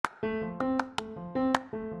Hey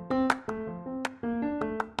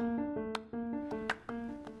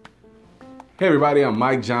everybody, I'm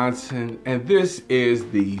Mike Johnson, and this is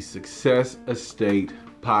the Success Estate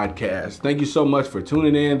Podcast. Thank you so much for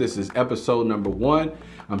tuning in. This is episode number 1.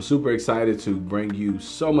 I'm super excited to bring you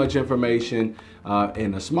so much information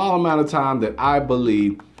in a small amount of time that I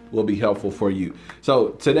believe will be helpful for you. So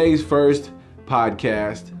today's first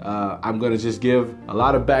podcast, I'm going to just give a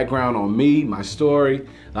lot of background on me, my story,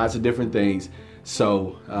 lots of different things.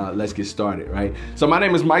 So let's get started, right? So my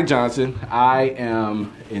name is Mike Johnson. I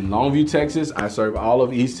am in Longview, Texas. I serve all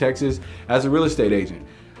of East Texas as a real estate agent.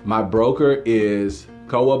 My broker is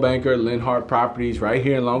Coldwell Banker Linhart Properties right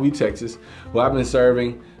here in Longview, Texas, who I've been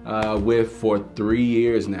serving with for 3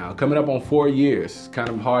 years now. Coming up on 4 years. It's kind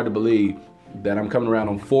of hard to believe that I'm coming around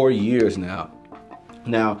on 4 years now.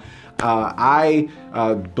 Now, I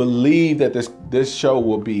believe that this show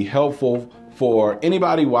will be helpful for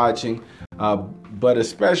anybody watching, but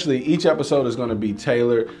especially each episode is going to be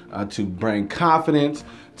tailored to bring confidence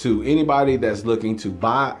to anybody that's looking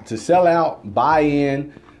to sell out, buy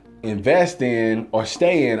in, invest in, or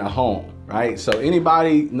stay in a home, right? So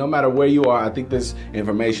anybody, no matter where you are, I think this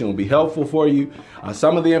information will be helpful for you.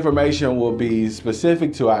 Some of the information will be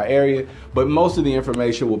specific to our area, but most of the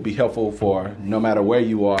information will be helpful for no matter where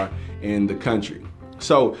you are in the country.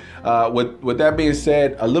 So with that being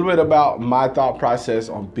said, a little bit about my thought process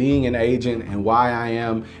on being an agent and why I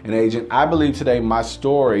am an agent. I believe today my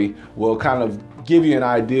story will kind of give you an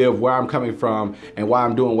idea of where I'm coming from and why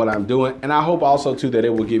I'm doing what I'm doing. And I hope also too that it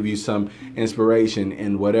will give you some inspiration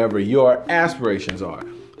in whatever your aspirations are.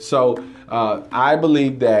 So I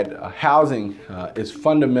believe that housing is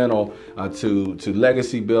fundamental to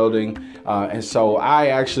legacy building. And so I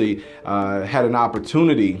actually had an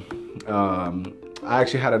opportunity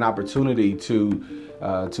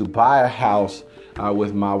to buy a house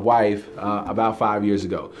with my wife about 5 years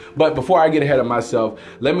ago. But before I get ahead of myself,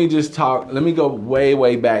 let me go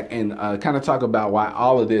way back and kind of talk about why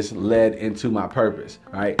all of this led into my purpose,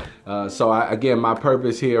 right? Again, my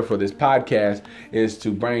purpose here for this podcast is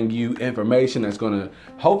to bring you information that's going to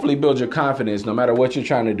hopefully build your confidence no matter what you're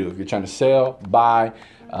trying to do. If you're trying to sell, buy,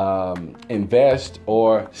 invest,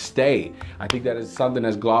 or stay. I think that is something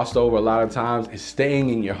that's glossed over a lot of times, is staying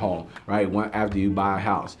in your home, right? After you buy a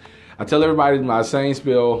house. I tell everybody my same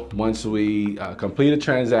spiel once we complete a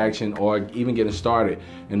transaction or even getting started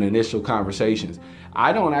in the initial conversations.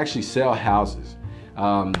 I don't actually sell houses.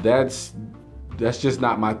 That's just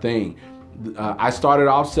not my thing. I started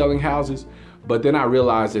off selling houses, but then I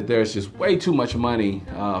realized that there's just way too much money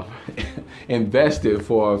invested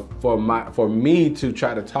for me to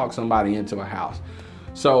try to talk somebody into a house.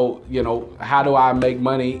 So, how do I make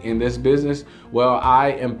money in this business? Well,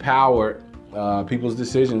 I empower people's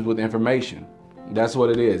decisions with information. That's what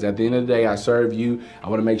it is. At the end of the day, I serve you. I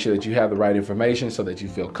want to make sure that you have the right information so that you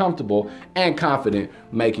feel comfortable and confident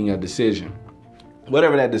making a decision,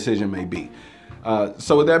 whatever that decision may be.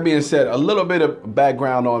 So with that being said, a little bit of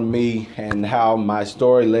background on me and how my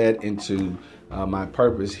story led into my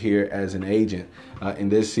purpose here as an agent in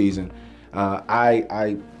this season.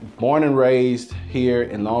 I born and raised here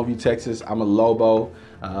in Longview, Texas. I'm a Lobo.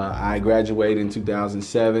 I graduated in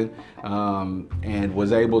 2007 and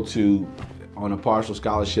was able to, on a partial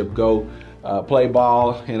scholarship, go play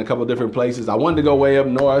ball in a couple different places. I wanted to go way up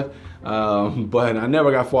north, but I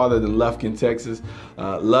never got farther than Lufkin, Texas.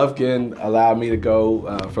 Lufkin allowed me to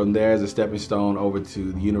go from there as a stepping stone over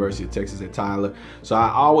to the University of Texas at Tyler. So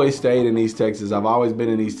I always stayed in East Texas. I've always been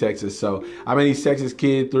in East Texas. So I'm an East Texas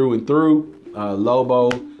kid through and through.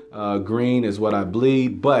 Lobo green is what I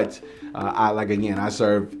bleed, but I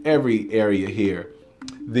serve every area here.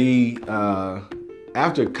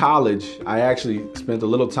 After college, I actually spent a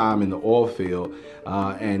little time in the oil field,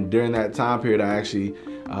 and during that time period, I actually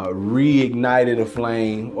reignited a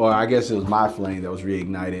flame, or I guess it was my flame that was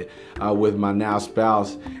reignited with my now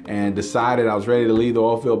spouse, and decided I was ready to leave the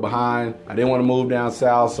oil field behind. I didn't want to move down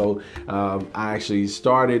south, so I actually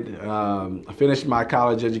finished my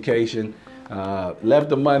college education, left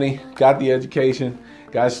the money, got the education,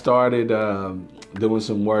 got started doing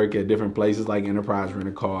some work at different places like Enterprise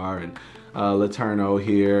Rent-A-Car and Laterno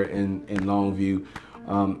here in Longview.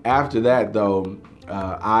 After that, though,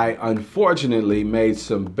 I unfortunately made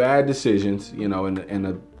some bad decisions, in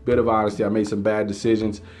a bit of honesty. I made some bad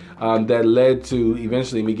decisions that led to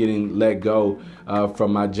eventually me getting let go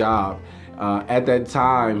from my job. At that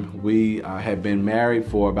time, we had been married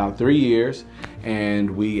for about 3 years, and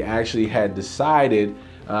we actually had decided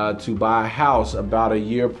to buy a house about a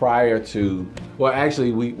year prior to, well,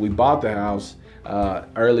 actually we bought the house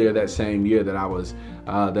earlier that same year that I was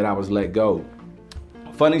let go.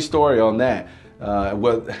 Funny story on that.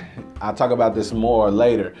 Well, I'll talk about this more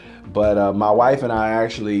later. But my wife and I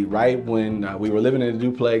actually, right when we were living in a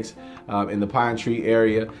duplex in the Pine Tree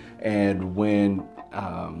area, and when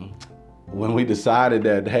we decided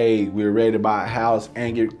that, hey, we were ready to buy a house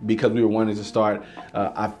and because we were wanting to start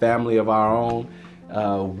a family of our own,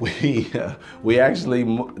 we actually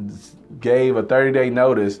gave a 30-day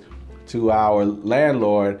notice to our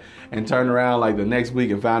landlord and turned around like the next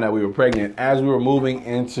week and found out we were pregnant as we were moving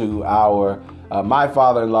into our my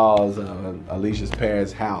father-in-law's, Alicia's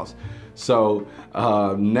parents' house. So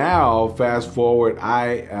now, fast forward,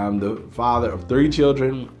 I am the father of 3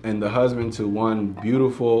 children and the husband to one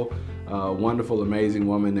beautiful, wonderful, amazing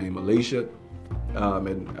woman named Alicia.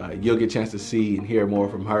 And you'll get a chance to see and hear more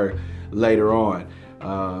from her later on.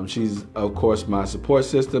 She's, of course, my support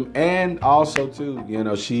system, and also, too,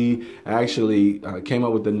 she actually came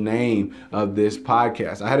up with the name of this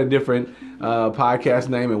podcast. I had a different podcast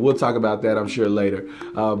name, and we'll talk about that, I'm sure, later.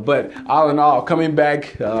 But all in all, coming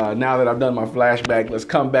back, now that I've done my flashback, let's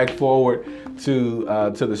come back forward to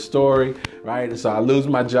the story, right? So I lose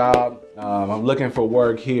my job. I'm looking for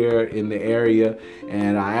work here in the area,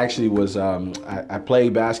 and I actually was I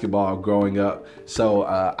played basketball growing up, so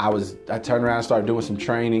I turned around and started doing some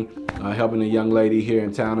training, helping a young lady here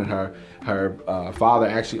in town, and her father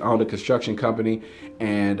actually owned a construction company,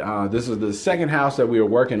 and this was the second house that we were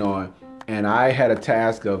working on. And I had a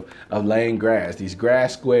task of laying grass, these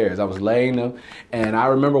grass squares. I was laying them, and I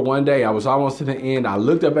remember one day I was almost to the end. I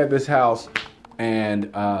looked up at this house,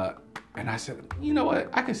 and I said, you know what?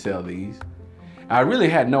 I can sell these. I really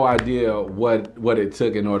had no idea what it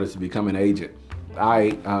took in order to become an agent.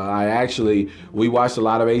 We watched a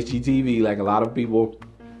lot of HGTV, like a lot of people.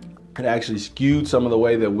 It actually skewed some of the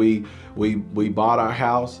way that we bought our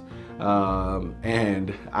house.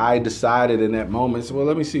 And I decided in that moment, so, well,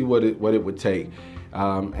 let me see what it would take.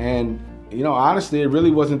 And honestly, it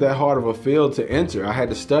really wasn't that hard of a field to enter. I had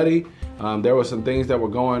to study. There were some things that were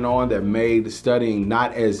going on that made studying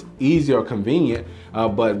not as easy or convenient,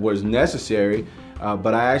 but was necessary.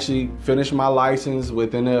 But I actually finished my license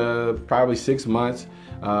within probably 6 months.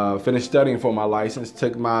 Finished studying for my license,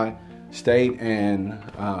 took my state and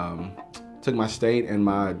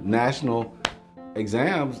my national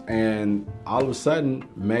exams, and all of a sudden,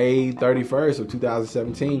 May 31st of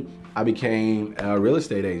 2017, I became a real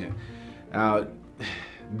estate agent.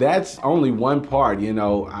 That's only one part.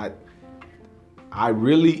 I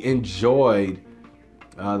really enjoyed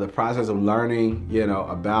the process of learning,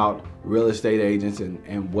 about real estate agents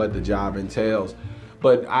and what the job entails.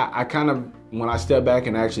 But I kind of, when I step back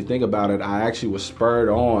and actually think about it, I actually was spurred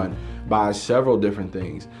on by several different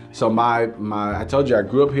things. So I told you I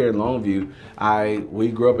grew up here in Longview. We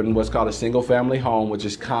grew up in what's called a single family home, which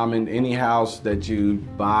is common. Any house that you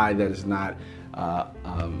buy that is not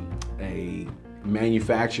a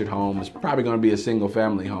manufactured home is probably going to be a single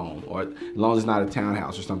family home, or as long as it's not a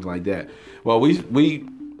townhouse or something like that. Well,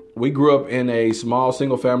 we grew up in a small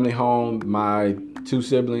single family home. My 2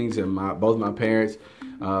 siblings and both my parents.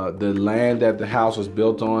 The land that the house was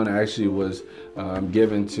built on actually was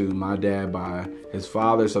given to my dad by his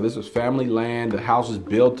father. So this was family land. The house was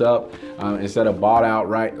built up instead of bought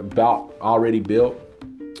already built,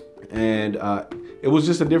 and it was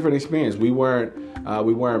just a different experience. We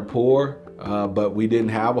weren't poor, but we didn't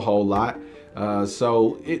have a whole lot.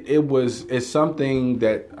 So it's something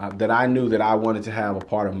that I knew that I wanted to have a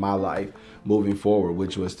part of my life moving forward,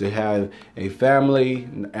 which was to have a family,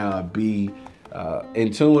 be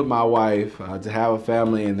in tune with my wife, to have a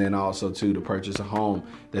family, and then also to purchase a home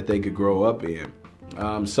that they could grow up in.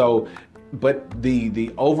 But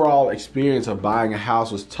the overall experience of buying a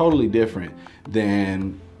house was totally different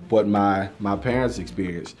than what my parents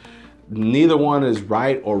experienced. Neither one is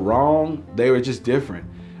right or wrong. They were just different.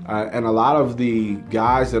 And a lot of the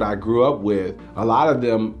guys that I grew up with, a lot of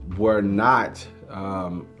them were not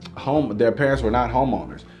their parents were not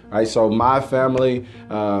homeowners. Right, so my family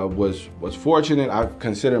was fortunate. I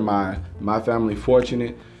consider my family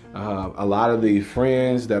fortunate. A lot of the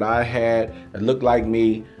friends that I had that looked like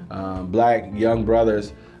me, black young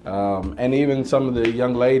brothers, and even some of the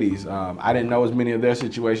young ladies, I didn't know as many of their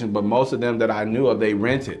situations, but most of them that I knew of, they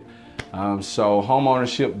rented. So home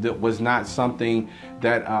ownership was not something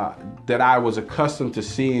that I was accustomed to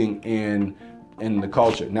seeing in the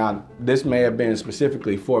culture. Now, this may have been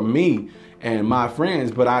specifically for me and my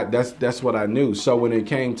friends, but that's what I knew. So when it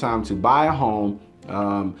came time to buy a home,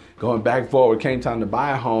 going back forward, came time to buy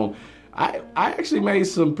a home, I actually made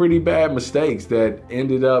some pretty bad mistakes that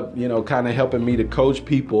ended up, kind of helping me to coach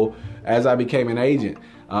people as I became an agent.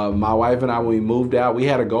 My wife and I, when we moved out, we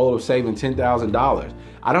had a goal of saving $10,000.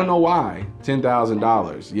 I don't know why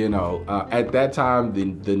 $10,000. At that time,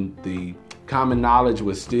 the common knowledge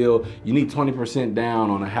was still you need 20% down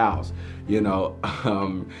on a house.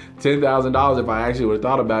 $10,000, if I actually would have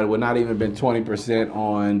thought about it, would not even been 20%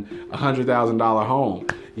 on a $100,000 home.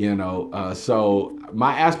 So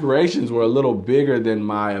my aspirations were a little bigger than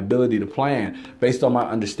my ability to plan based on my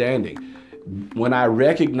understanding. When I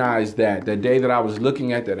recognized that, the day that I was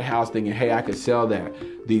looking at that house thinking, hey, I could sell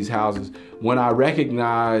these houses, when I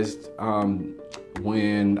recognized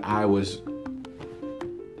when I was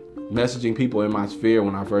messaging people in my sphere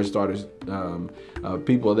when I first started,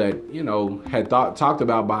 people that, had talked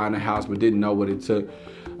about buying a house but didn't know what it took.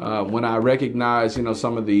 When I recognized,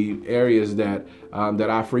 some of the areas that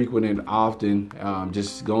I frequented often,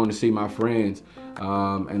 just going to see my friends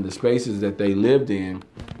and the spaces that they lived in,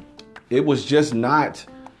 it was just not,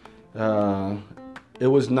 it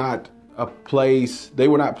was not a place, they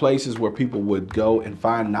were not places where people would go and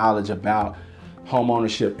find knowledge about home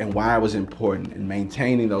ownership and why it was important and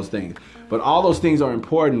maintaining those things. But all those things are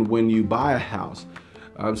important when you buy a house.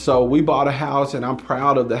 So we bought a house, and I'm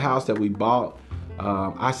proud of the house that we bought.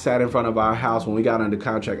 I sat in front of our house when we got under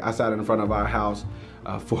contract. I sat in front of our house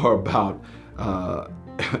for about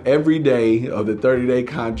every day of the 30-day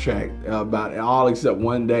contract, about all except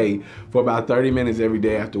one day, for about 30 minutes every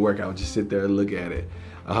day after work. I would just sit there and look at it.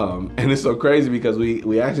 And it's so crazy because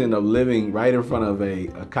we actually ended up living right in front of a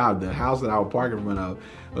cop. The house that I would park in front of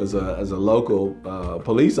was a local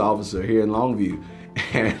police officer here in Longview.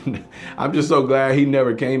 And I'm just so glad he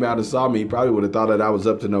never came out and saw me. He probably would have thought that I was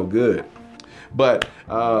up to no good. But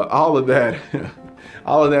all of that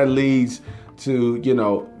leads to,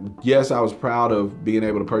 yes, I was proud of being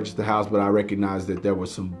able to purchase the house, but I recognized that there were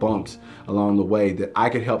some bumps along the way that I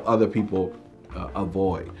could help other people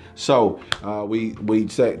avoid. So we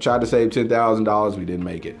tried to save $10,000. We didn't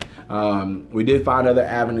make it. We did find other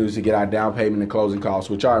avenues to get our down payment and closing costs,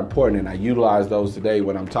 which are important, and I utilize those today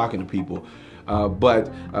when I'm talking to people. But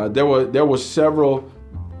there were several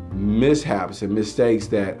mishaps and mistakes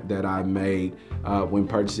that I made when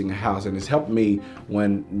purchasing a house, and it's helped me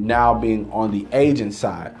when now being on the agent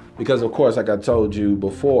side, because of course, like I told you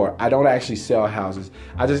before, I don't actually sell houses.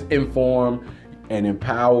 I just inform and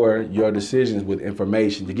empower your decisions with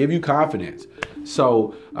information to give you confidence.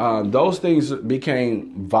 So those things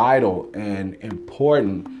became vital and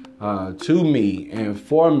important to me and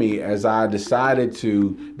for me as I decided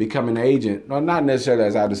to become an agent. Well, not necessarily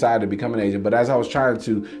as I decided to become an agent, but as I was trying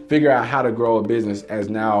to figure out how to grow a business as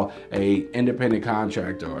now a independent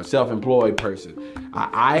contractor or a self-employed person.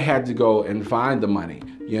 I had to go and find the money,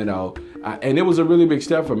 and it was a really big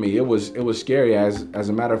step for me. It was scary. As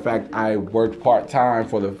a matter of fact, I worked part-time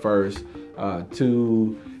for the first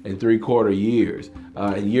 2 3/4 years.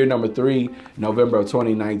 Year number 3, November of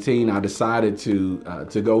 2019, I decided to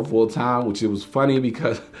go full time, which it was funny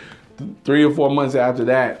because 3 or 4 months after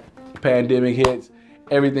that, pandemic hits,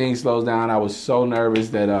 everything slows down. I was so nervous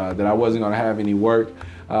that I wasn't going to have any work,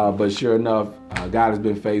 but sure enough, God has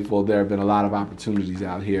been faithful. There have been a lot of opportunities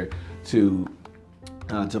out here to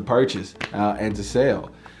purchase and to sell.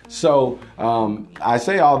 So I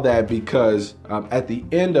say all that because at the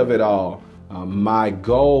end of it all, my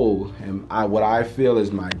goal and what I feel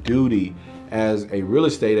is my duty as a real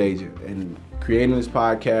estate agent and creating this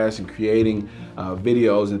podcast and creating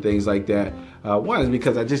videos and things like that. One is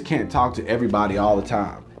because I just can't talk to everybody all the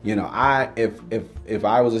time. If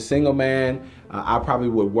I was a single man, I probably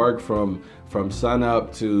would work from sun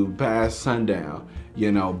up to past sundown.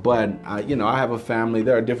 But I have a family.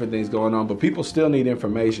 There are different things going on, but people still need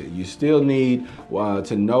information. You still need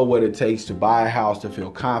to know what it takes to buy a house, to feel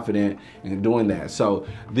confident in doing that. So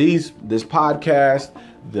this podcast,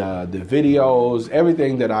 the videos,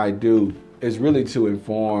 everything that I do is really to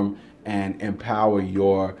inform and empower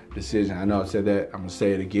your decision. I know I've said that. I'm going to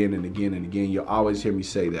say it again and again and again. You'll always hear me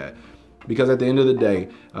say that. Because at the end of the day,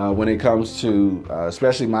 when it comes to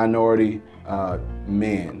especially minority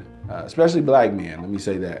men, especially black men, let me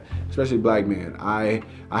say that, especially black men, I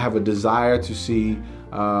have a desire to see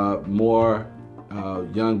more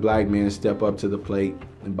young black men step up to the plate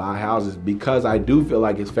and buy houses, because I do feel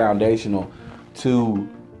like it's foundational to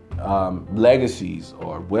legacies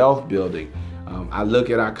or wealth building. I look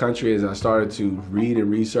at our country as I started to read and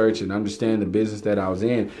research and understand the business that I was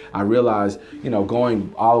in. I realized,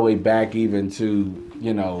 going all the way back even to,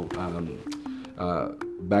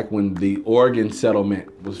 back when the Oregon settlement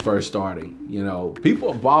was first starting,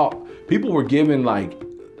 people were given like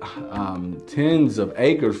tens of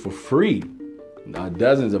acres for free.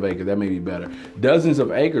 Dozens of acres, that may be better. Dozens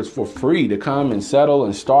of acres for free to come and settle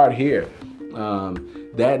and start here.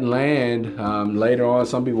 That land, later on,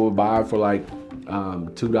 some people will buy for like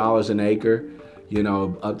 $2 an acre,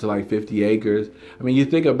 up to like 50 acres. I mean, you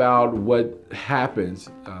think about what happens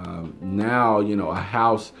now, a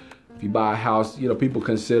house, if you buy a house, people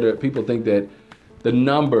think that the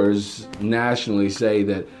numbers nationally say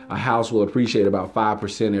that a house will appreciate about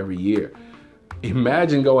 5% every year.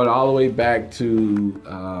 Imagine going all the way back to,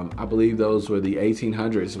 I believe those were the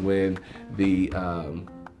 1800s when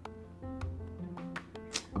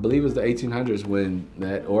I believe it was the 1800s when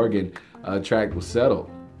that Oregon tract was settled.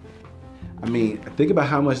 I mean, think about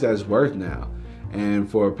how much that's worth now. And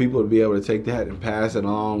for people to be able to take that and pass it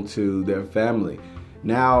along to their family.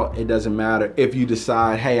 Now, it doesn't matter if you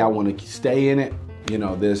decide, hey, I want to stay in it.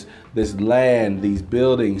 This land, these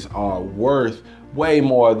buildings are worth way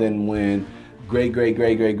more than when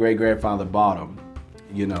great-great-great-great-great-grandfather bought them.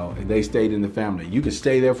 And they stayed in the family. You could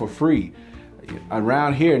stay there for free.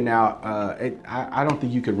 Around here now, I don't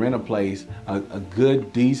think you could rent a place, a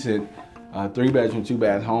good, decent 3-bedroom,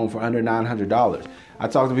 2-bath home for under $900. I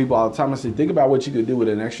talk to people all the time. I say, think about what you could do with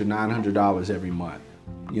an extra $900 every month.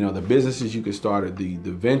 The businesses you could start, the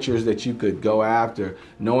ventures that you could go after,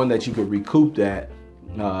 knowing that you could recoup that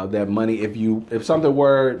money if something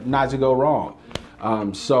were not to go wrong.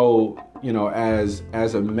 So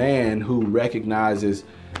as a man who recognizes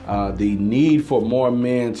the need for more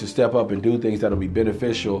men to step up and do things that'll be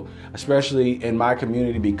beneficial, especially in my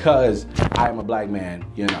community, because I am a black man.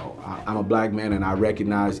 I'm a black man, and I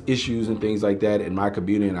recognize issues and things like that in my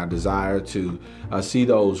community, and I desire to see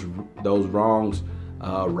those wrongs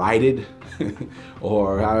righted,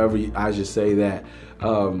 or however I should say that,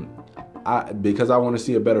 because I want to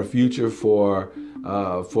see a better future for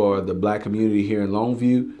the black community here in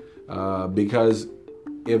Longview, because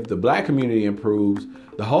if the black community improves,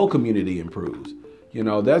 the whole community improves.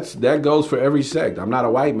 That goes for every sect. I'm not a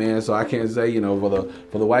white man, so I can't say, for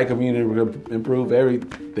the white community to improve,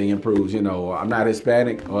 everything improves. I'm not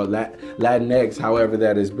Hispanic or Latinx, however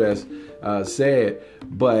that is best said.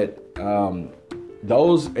 But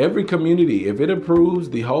every community, if it improves,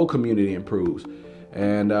 the whole community improves.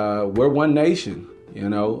 And we're one nation.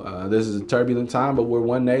 This is a turbulent time, but we're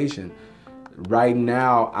one nation. Right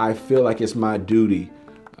now, I feel like it's my duty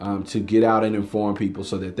to get out and inform people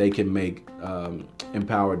so that they can make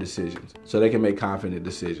empowered decisions, so they can make confident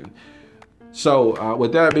decisions. So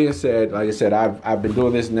with that being said, like I said, I've been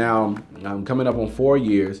doing this now, coming up on 4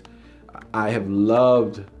 years. I have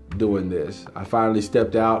loved doing this. I finally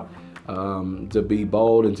stepped out to be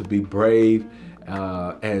bold and to be brave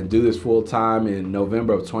and do this full time in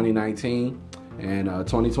November of 2019. And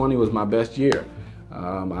 2020 was my best year.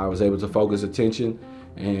 I was able to focus attention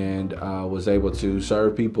and was able to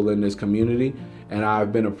serve people in this community. And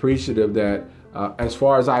I've been appreciative that, as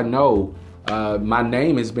far as I know, my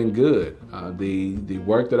name has been good. The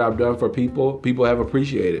work that I've done for people have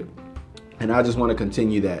appreciated. And I just want to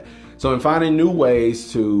continue that. So in finding new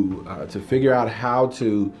ways to figure out how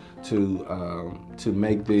to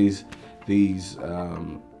make these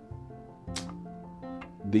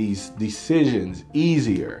decisions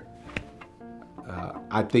easier,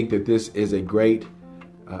 I think that this is a great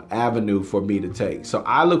avenue for me to take. So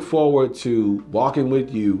I look forward to walking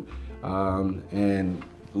with you and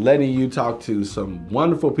letting you talk to some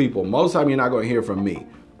wonderful people. Most of them you're not going to hear from me.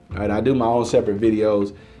 Right? I do my own separate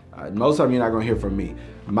videos. Most of them you're not going to hear from me.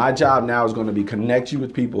 My job now is going to be connect you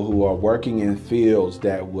with people who are working in fields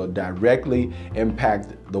that will directly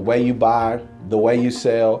impact the way you buy, the way you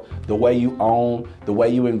sell, the way you own, the way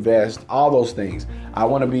you invest, all those things. I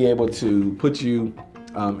want to be able to put you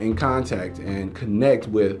in contact and connect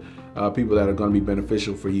with people that are going to be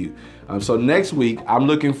beneficial for you. So next week, I'm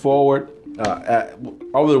looking forward,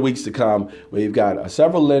 over the weeks to come, we've got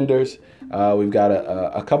several lenders. We've got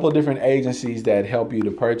a couple of different agencies that help you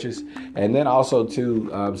to purchase, and then also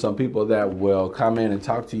some people that will come in and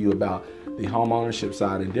talk to you about the home ownership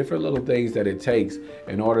side and different little things that it takes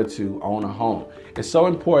in order to own a home. It's so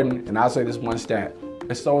important, and I'll say this one stat.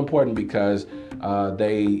 It's so important because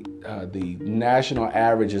the national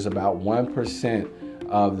average is about 1%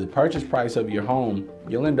 of the purchase price of your home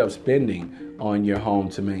you'll end up spending on your home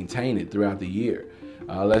to maintain it throughout the year.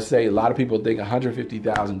 Let's say a lot of people think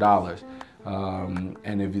 $150,000.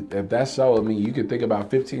 And if that's so, I mean, you could think about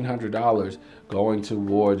 $1,500 going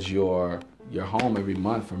towards your home every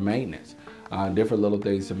month for maintenance, different little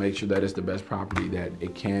things to make sure that it's the best property that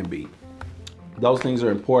it can be. Those things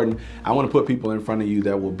are important. I want to put people in front of you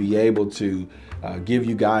that will be able to give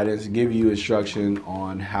you guidance, give you instruction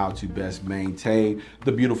on how to best maintain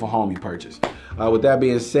the beautiful home you purchase. With that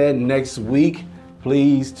being said, next week,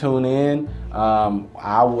 please tune in.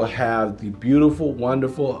 I will have the beautiful,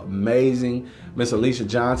 wonderful, amazing Miss Alicia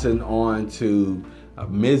Johnson on to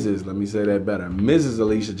Mrs. Let me say that better. Mrs.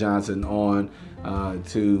 Alicia Johnson on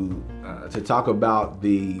to talk about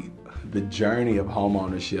the journey of home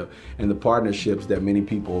ownership and the partnerships that many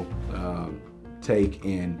people take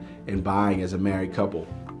in buying as a married couple,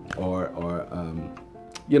 or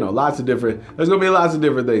lots of different. There's gonna be lots of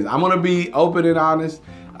different things. I'm gonna be open and honest.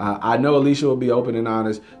 I know Alicia will be open and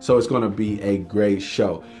honest, so it's gonna be a great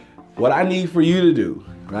show. What I need for you to do,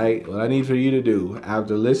 right? What I need for you to do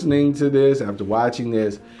after listening to this, after watching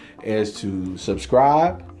this, is to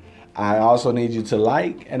subscribe. I also need you to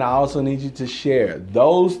like, and I also need you to share.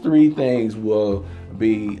 Those three things will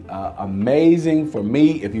be amazing for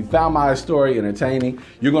me. If you found my story entertaining,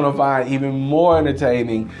 you're gonna find even more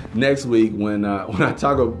entertaining next week when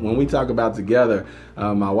we talk about together,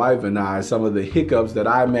 my wife and I, some of the hiccups that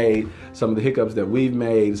I made, some of the hiccups that we've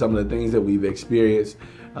made, some of the things that we've experienced.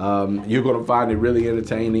 You're gonna find it really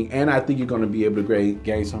entertaining, and I think you're gonna be able to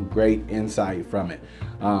gain some great insight from it.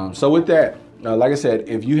 So with that, like I said,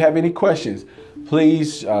 if you have any questions,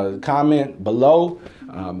 please comment below.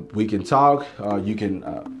 We can talk. You can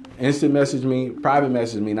instant message me, private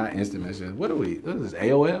message me, not instant message. What is this,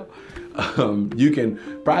 AOL? You can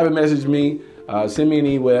private message me, send me an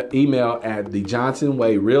email at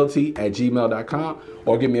thejohnsonwayrealty@gmail.com,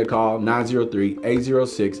 or give me a call,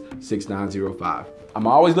 903-806-6905. I'm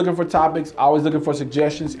always looking for topics, always looking for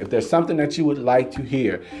suggestions. If there's something that you would like to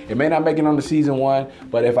hear, it may not make it on the season 1,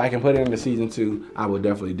 but if I can put it in the season 2, I will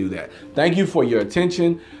definitely do that. Thank you for your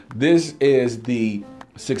attention. This is the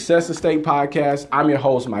Success Estate Podcast. I'm your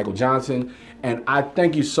host, Michael Johnson, and I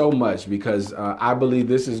thank you so much because I believe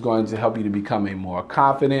this is going to help you to become a more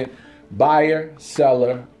confident buyer,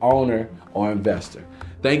 seller, owner, or investor.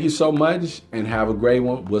 Thank you so much, and have a great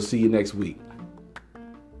one. We'll see you next week.